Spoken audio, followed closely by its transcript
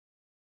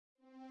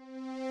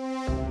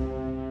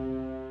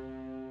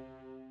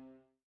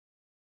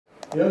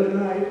The other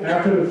night,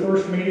 after the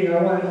first meeting,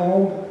 I went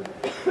home,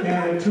 and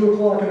at 2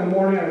 o'clock in the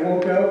morning, I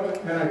woke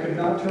up, and I could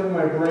not turn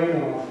my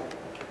brain off.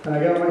 And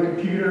I got my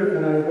computer,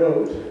 and I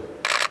wrote.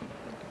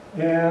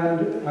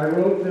 And I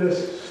wrote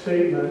this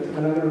statement,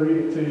 and I'm going to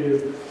read it to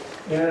you.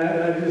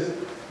 And I just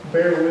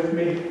bear with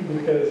me,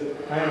 because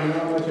I am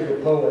not much of a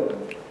poet.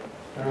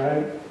 All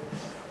right?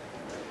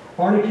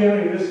 Harney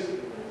County,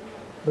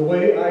 the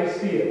way I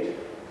see it.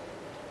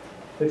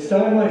 It's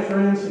time, my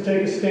friends, to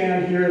take a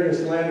stand here in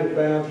this land of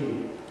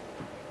bounty.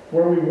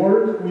 Where we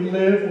work, we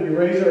live, we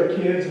raise our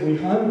kids, we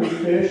hunt, we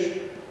fish.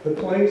 The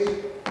place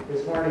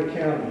is Harney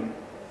County.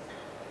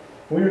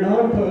 We are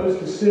not opposed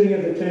to sitting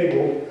at the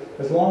table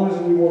as long as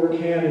we work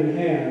hand in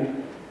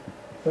hand.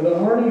 For the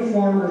Harney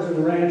farmers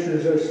and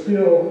ranchers are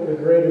still the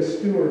greatest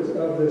stewards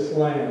of this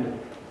land.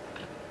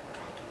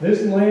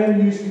 This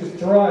land used to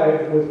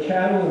thrive with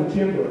cattle and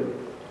timber.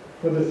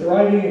 With a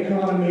thriving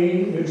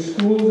economy, new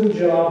schools and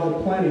jobs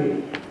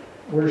aplenty,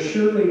 we're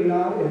surely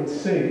not in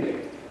sync.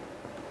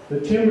 The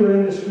timber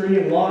industry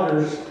and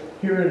loggers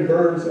here in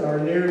Burns are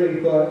nearly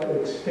but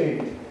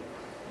extinct.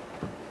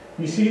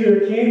 You see,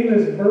 there came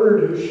this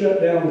bird who shut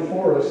down the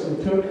forest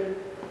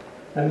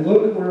and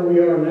look where we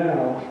are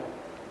now.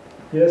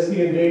 Yes,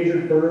 the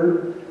endangered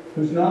bird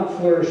who's not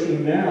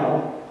flourishing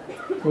now,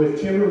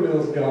 with timber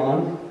mills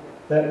gone,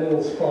 that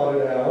little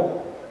spotted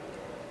owl.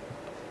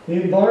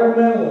 The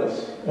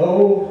environmentalists,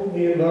 oh,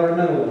 the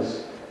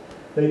environmentalists.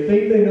 They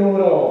think they know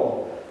it all.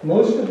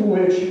 Most of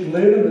which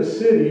live in the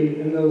city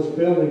in those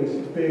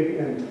buildings big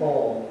and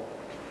tall.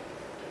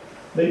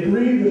 They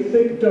breathe the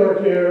thick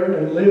dark air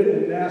and live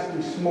in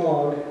nasty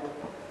smog,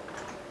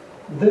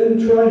 then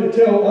try to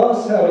tell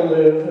us how to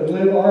live and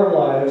live our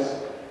lives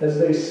as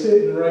they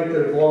sit and write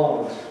their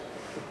blogs.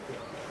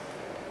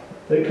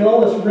 They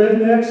call us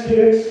rednecks,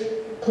 hicks,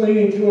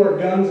 clinging to our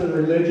guns and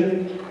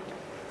religion,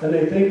 and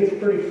they think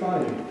it's pretty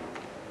funny.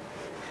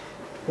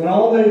 We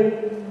all know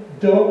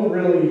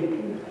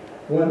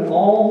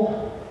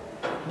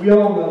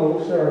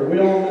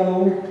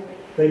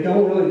they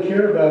don't really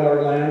care about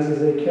our lands as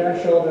they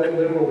cash all that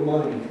liberal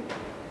money.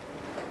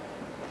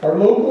 Our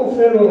local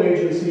federal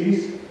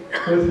agencies,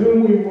 with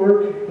whom we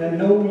work and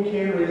know we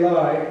can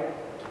rely,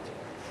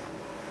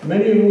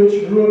 many of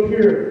which grew up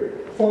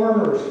here,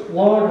 farmers,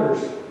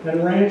 loggers,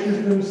 and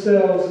ranchers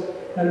themselves,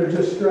 and are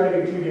just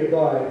striving to get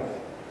by.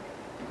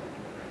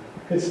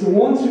 It's the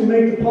ones who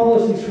make the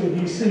policies from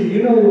D.C.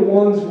 You know, the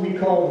ones we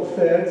call the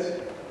feds.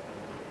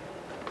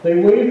 They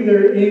wave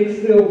their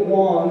ink-filled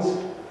wands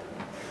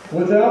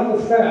without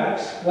the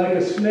facts, like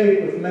a snake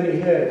with many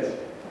heads.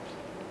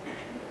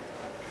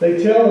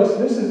 They tell us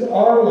this is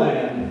our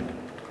land,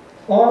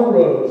 our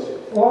roads,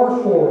 our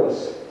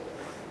forests.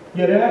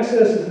 Yet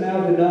access is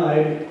now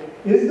denied.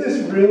 Is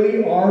this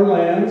really our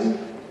lands,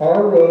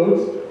 our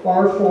roads,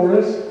 our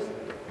forests?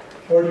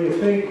 Or do you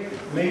think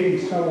maybe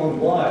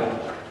someone lied?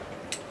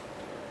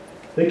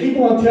 They keep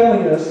on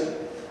telling us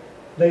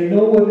they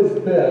know what is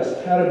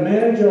best, how to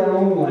manage our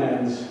own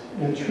lands,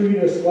 and treat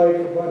us like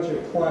a bunch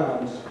of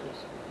clowns.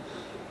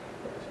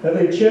 Have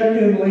they checked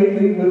in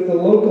lately with the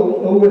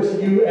local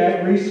OSU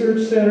Ag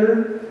Research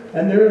Center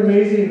and their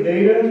amazing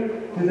data?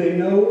 Do they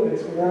know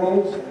it's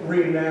world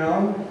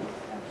renowned?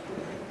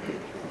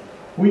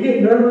 We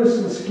get nervous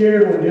and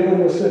scared when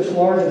dealing with such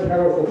large and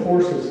powerful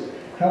forces.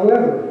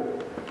 However,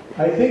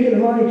 I think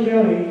in Harney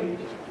County,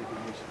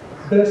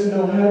 best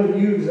know how to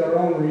use our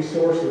own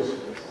resources.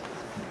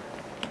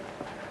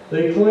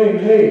 They claim,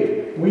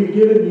 hey, we've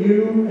given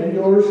you and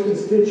yours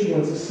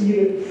constituents a seat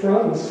at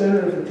front and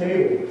center of the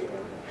table.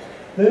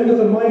 Then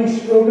with a mighty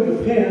stroke of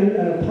the pen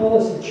and a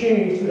policy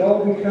change, it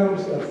all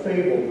becomes a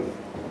fable.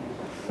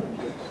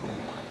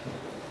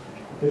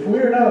 If we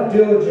are not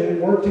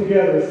diligent, work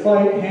together,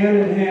 fight hand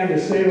in hand to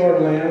save our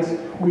lands,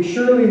 we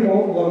surely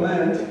won't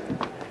lament.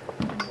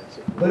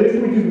 But if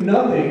we do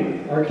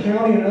nothing, our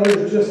county and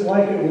others just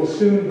like it will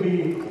soon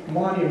be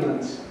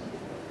monuments.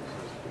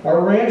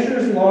 Our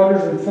ranchers,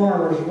 loggers, and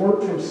farmers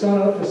work from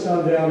sunup to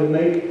sundown to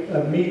make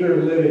a meager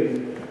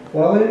living.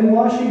 While in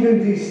Washington,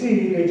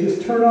 D.C., they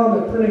just turn on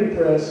the printing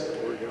press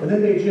and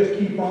then they just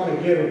keep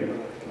on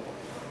giving.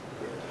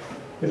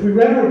 If we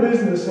ran our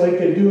business like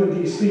they do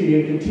in D.C.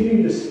 and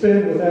continue to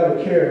spend without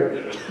a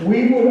care,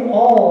 we would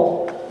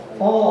all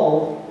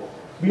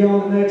be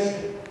on the next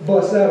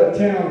bus out of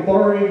town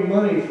borrowing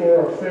money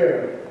for our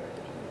fare.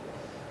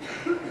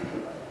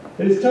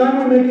 It is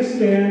time we make a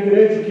stand, get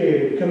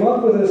educated, come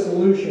up with a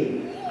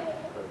solution.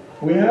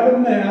 We have a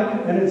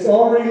map and it's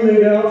already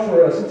laid out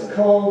for us. It's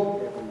called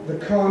the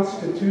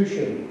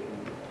Constitution.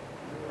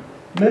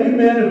 Many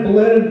men have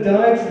bled and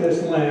died for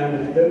this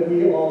land that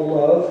we all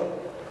love.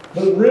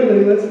 But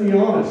really, let's be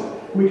honest,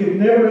 we could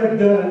never have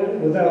done it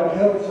without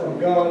help from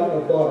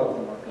God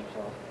above.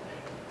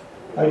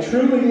 I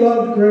truly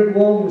loved Greg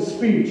Walden's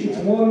speech. It's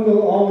one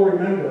we'll all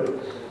remember.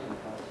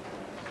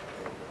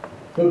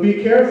 But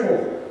be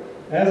careful.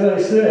 As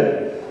I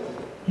said,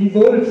 he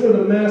voted for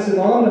the massive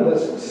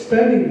omnibus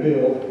spending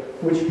bill,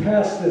 which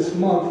passed this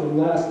month and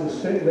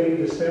lasted late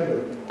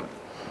December.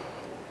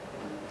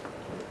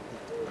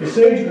 The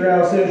sage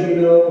grouse, as you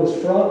know,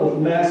 was fraught with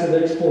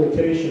massive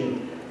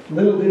exploitation.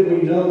 Little did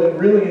we know that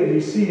really in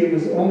D.C. it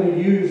was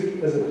only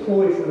used as a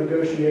ploy for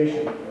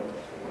negotiation.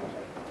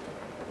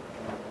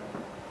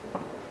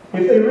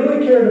 If they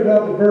really cared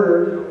about the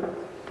bird,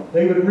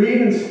 they would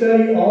read and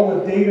study all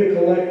the data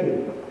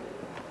collected.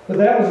 But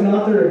that was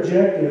not their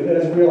objective,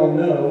 as we all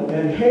know.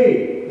 And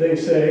hey, they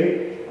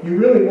say, you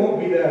really won't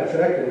be that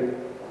effective.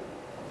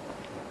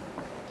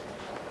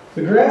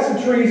 The grass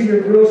and trees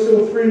here grow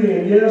so freely,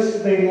 and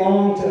yes, they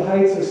long to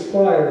heights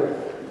aspire.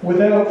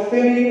 Without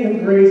thinning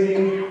and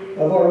grazing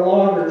of our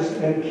loggers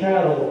and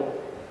cattle,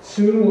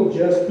 soon will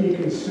just be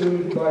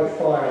consumed by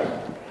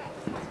fire.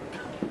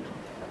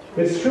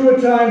 It's true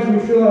at times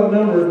we feel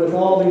outnumbered with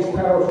all these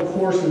powerful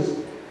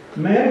forces.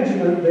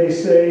 Management, they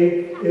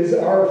say, is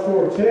our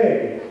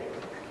forte.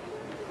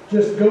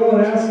 Just go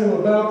and ask them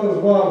about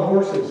those wild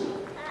horses.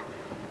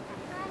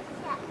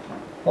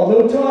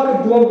 Although talk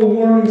of global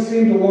warming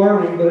seemed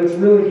alarming, but it's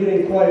really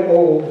getting quite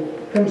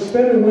old, come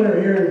spend the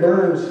winter here in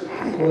Burns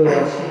with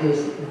us in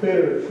this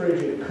bitter,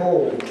 frigid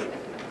cold.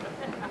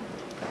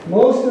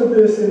 Most of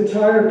this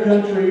entire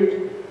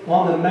country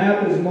on the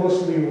map is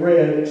mostly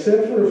red,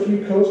 except for a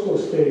few coastal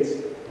states,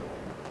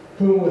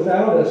 whom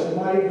without us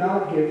might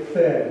not get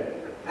fed.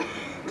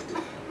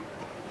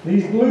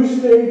 These blue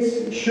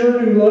states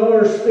sure do love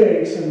our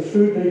steaks and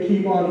food they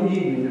keep on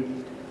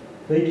eating.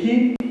 They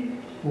keep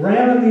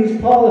ramming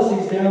these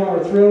policies down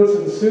our throats,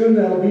 and soon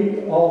they'll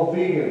be all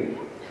vegan.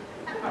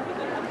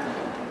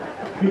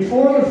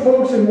 Before the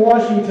folks in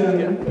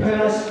Washington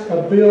pass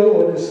a bill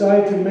or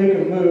decide to make a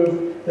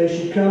move, they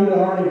should come to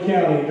Harney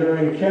County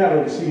during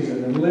cattle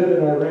season and live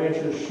in our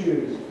ranchers'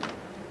 shoes.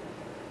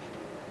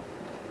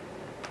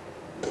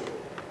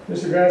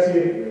 Mr.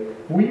 Gracie,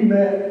 we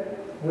met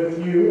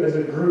with you as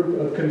a group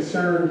of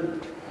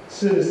concerned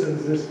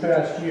citizens this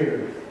past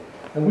year.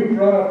 And we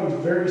brought up these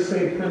very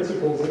same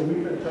principles that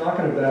we've been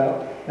talking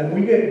about, and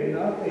we get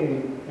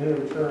nothing in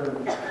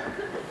return.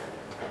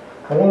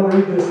 I want to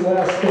read this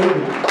last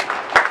statement.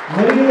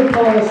 Many of the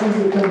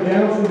policies that come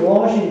down from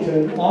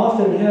Washington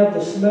often have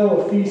the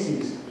smell of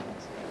feces.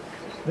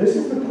 This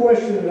is the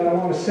question that I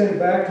want to send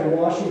back to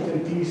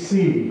Washington,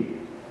 D.C.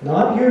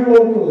 Not here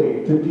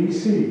locally, to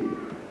D.C.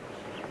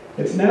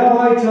 It's now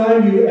high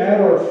time you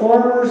add our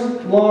farmers,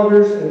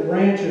 loggers, and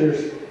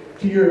ranchers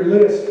to your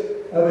list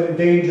of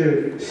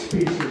endangered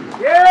species.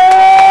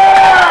 Yeah!